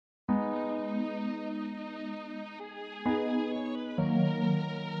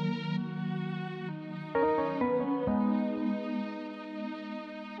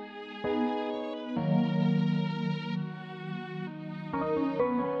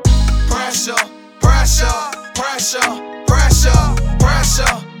Pressure, pressure, pressure, pressure,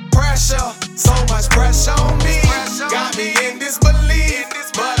 pressure, pressure. So much pressure on me. Got me in disbelief,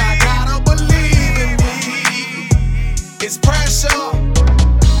 but I gotta believe in me. It's pressure,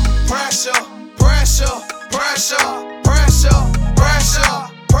 pressure, pressure, pressure, pressure, pressure,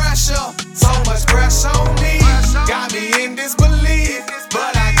 pressure. So much pressure on me. Got me in disbelief,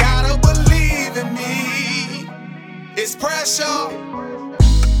 but I gotta believe in me. It's pressure.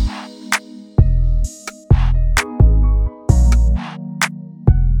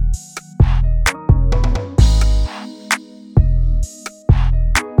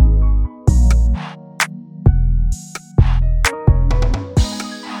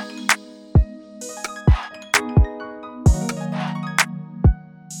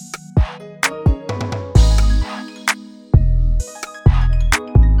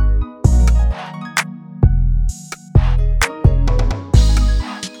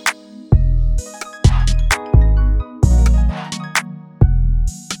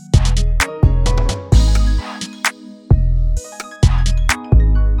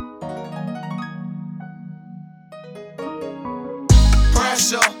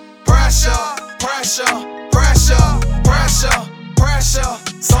 Pressure, pressure, pressure, pressure, pressure, pressure.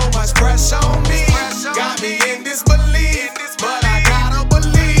 So much pressure on me. Got me in disbelief, but I gotta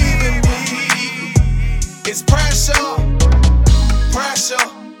believe in me. It's pressure, pressure,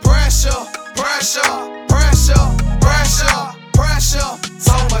 pressure, pressure, pressure, pressure, pressure.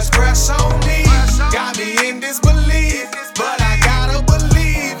 So much pressure on me. Got me in disbelief, but I gotta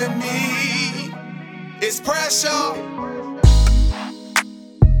believe in me. It's pressure.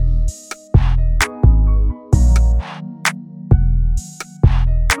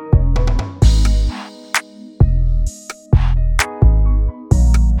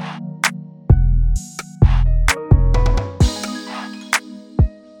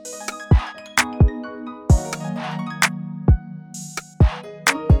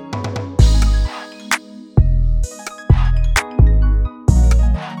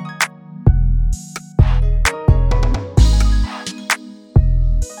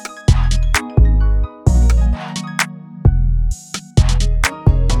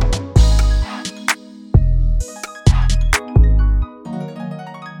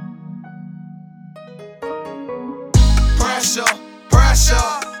 Pressure,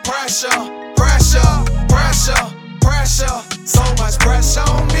 pressure, pressure, pressure, pressure, pressure. So much pressure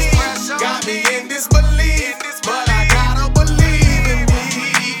on me. Got me in disbelief, but I gotta believe in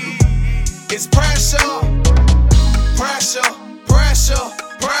me. It's pressure, pressure, pressure,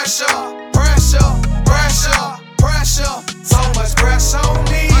 pressure, pressure, pressure, pressure. So much pressure on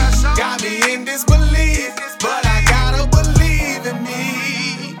me. Got me in disbelief, but I gotta believe in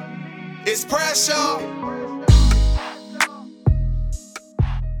me. It's pressure.